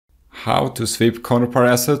How to sweep Counterparty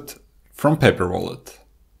asset from paperwallet.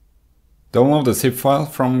 Download the zip file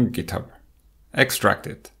from GitHub. Extract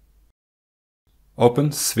it.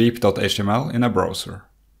 Open sweep.html in a browser.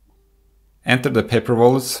 Enter the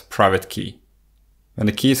paperwallet's private key. When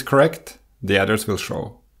the key is correct, the address will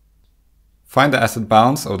show. Find the asset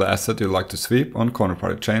balance of the asset you'd like to sweep on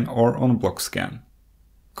CounterpartyChain or on Blockscan.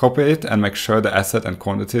 Copy it and make sure the asset and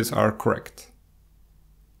quantities are correct.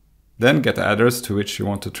 Then get the address to which you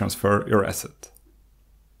want to transfer your asset.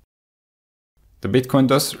 The Bitcoin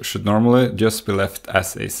dust should normally just be left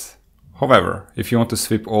as is. However, if you want to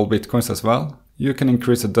sweep all Bitcoins as well, you can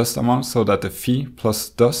increase the dust amount so that the fee plus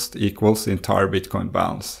dust equals the entire Bitcoin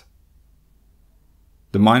balance.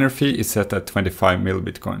 The miner fee is set at 25 mil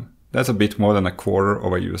Bitcoin. That's a bit more than a quarter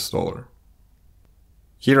of a US dollar.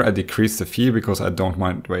 Here I decrease the fee because I don't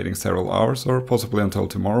mind waiting several hours or possibly until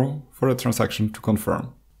tomorrow for the transaction to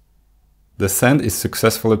confirm. The send is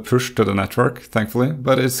successfully pushed to the network, thankfully,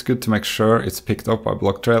 but it's good to make sure it's picked up by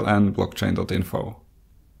Blocktrail and Blockchain.info.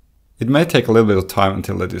 It may take a little bit of time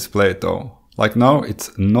until they display it though. Like now,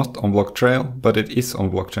 it's not on Blocktrail, but it is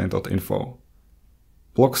on Blockchain.info.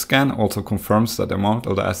 Blockscan also confirms that the amount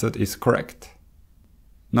of the asset is correct.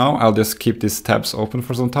 Now I'll just keep these tabs open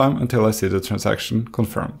for some time until I see the transaction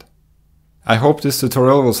confirmed. I hope this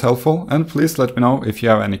tutorial was helpful, and please let me know if you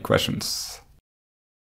have any questions.